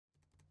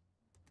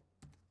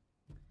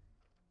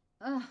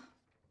Ugh.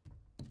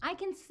 I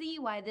can see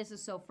why this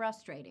is so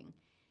frustrating.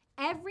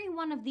 Every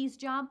one of these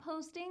job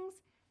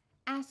postings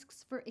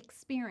asks for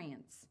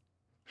experience.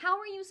 How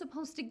are you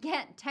supposed to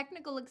get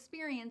technical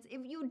experience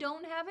if you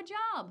don't have a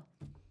job?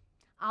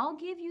 I'll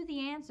give you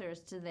the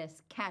answers to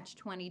this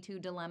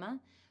catch-22 dilemma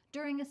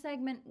during a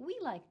segment we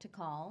like to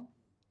call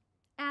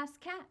Ask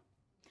Kat.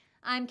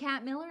 I'm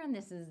Kat Miller, and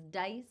this is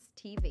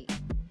DiceTV.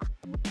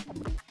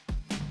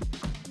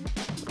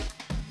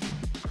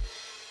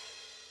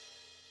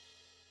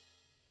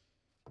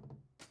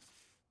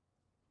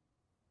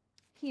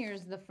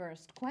 Here's the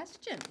first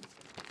question.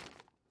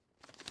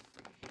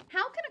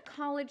 How can a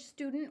college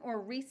student or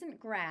recent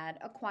grad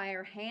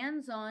acquire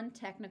hands-on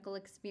technical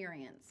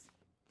experience?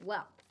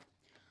 Well,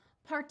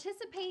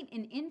 participate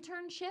in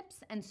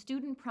internships and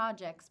student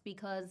projects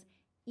because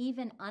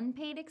even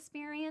unpaid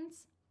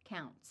experience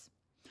counts.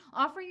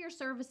 Offer your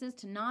services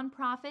to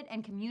nonprofit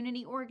and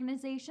community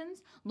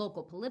organizations,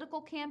 local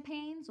political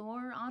campaigns,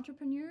 or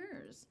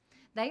entrepreneurs.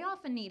 They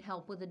often need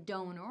help with a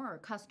donor or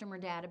customer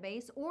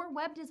database or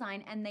web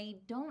design, and they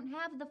don't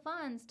have the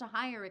funds to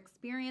hire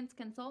experienced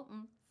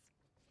consultants.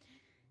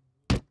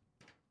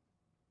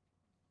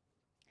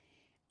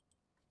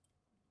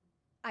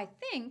 I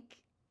think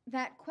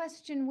that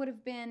question would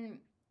have been,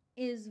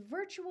 is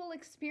virtual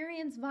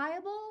experience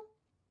viable?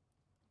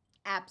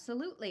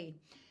 Absolutely.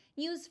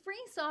 Use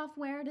free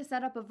software to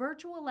set up a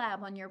virtual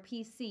lab on your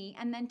PC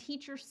and then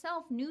teach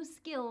yourself new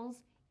skills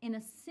in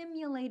a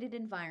simulated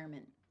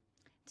environment.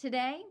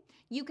 Today,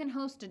 you can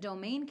host a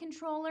domain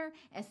controller,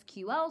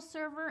 SQL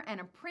server, and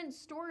a print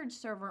storage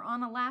server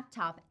on a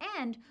laptop.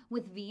 And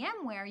with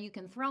VMware, you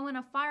can throw in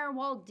a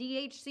firewall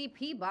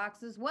DHCP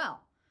box as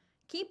well.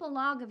 Keep a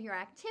log of your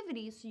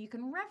activities so you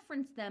can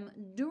reference them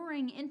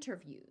during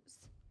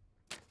interviews.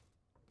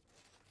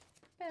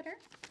 Better.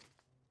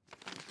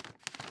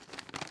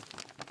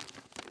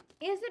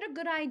 Is it a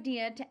good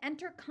idea to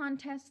enter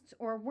contests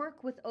or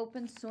work with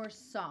open source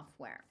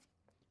software?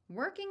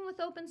 Working with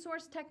open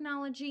source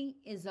technology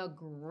is a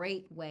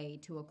great way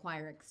to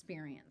acquire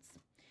experience.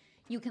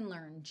 You can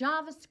learn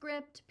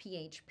JavaScript,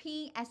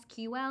 PHP,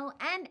 SQL,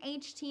 and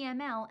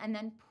HTML, and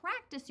then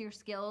practice your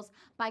skills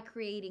by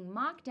creating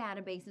mock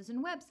databases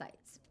and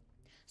websites.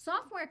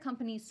 Software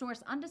companies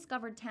source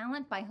undiscovered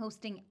talent by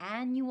hosting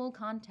annual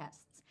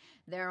contests.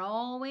 They're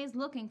always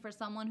looking for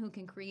someone who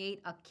can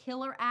create a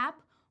killer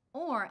app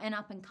or an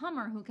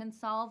up-and-comer who can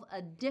solve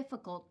a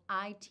difficult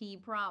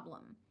IT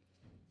problem.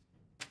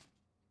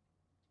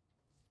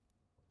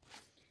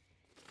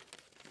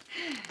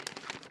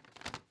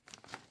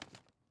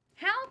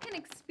 How can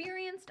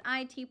experienced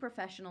IT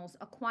professionals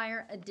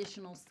acquire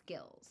additional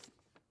skills?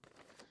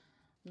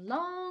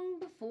 Long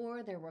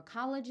before there were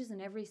colleges in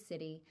every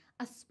city,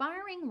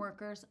 aspiring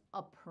workers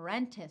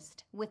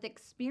apprenticed with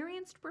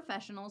experienced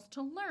professionals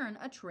to learn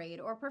a trade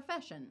or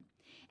profession.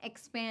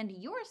 Expand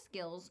your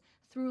skills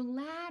through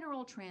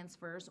lateral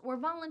transfers or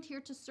volunteer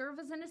to serve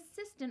as an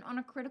assistant on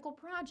a critical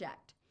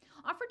project.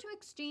 Offer to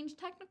exchange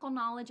technical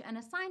knowledge and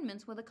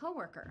assignments with a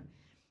coworker.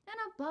 And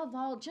above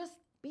all, just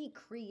be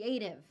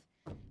creative.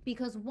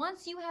 Because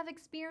once you have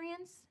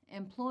experience,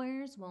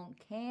 employers won't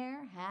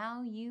care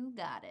how you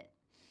got it.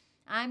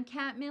 I'm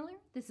Kat Miller.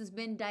 This has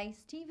been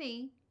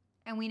DiceTV,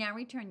 and we now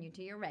return you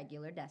to your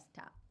regular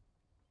desktop.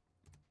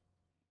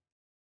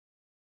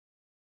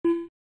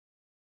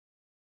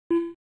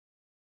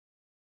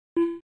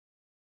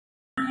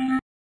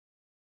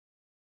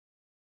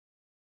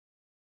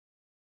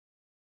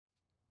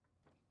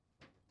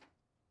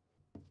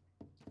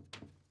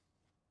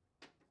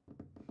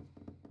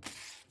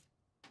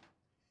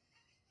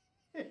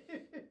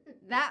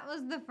 That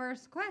was the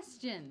first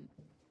question.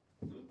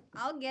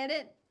 I'll get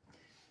it.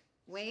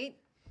 Wait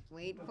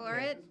for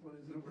it.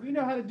 We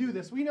know how to do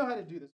this.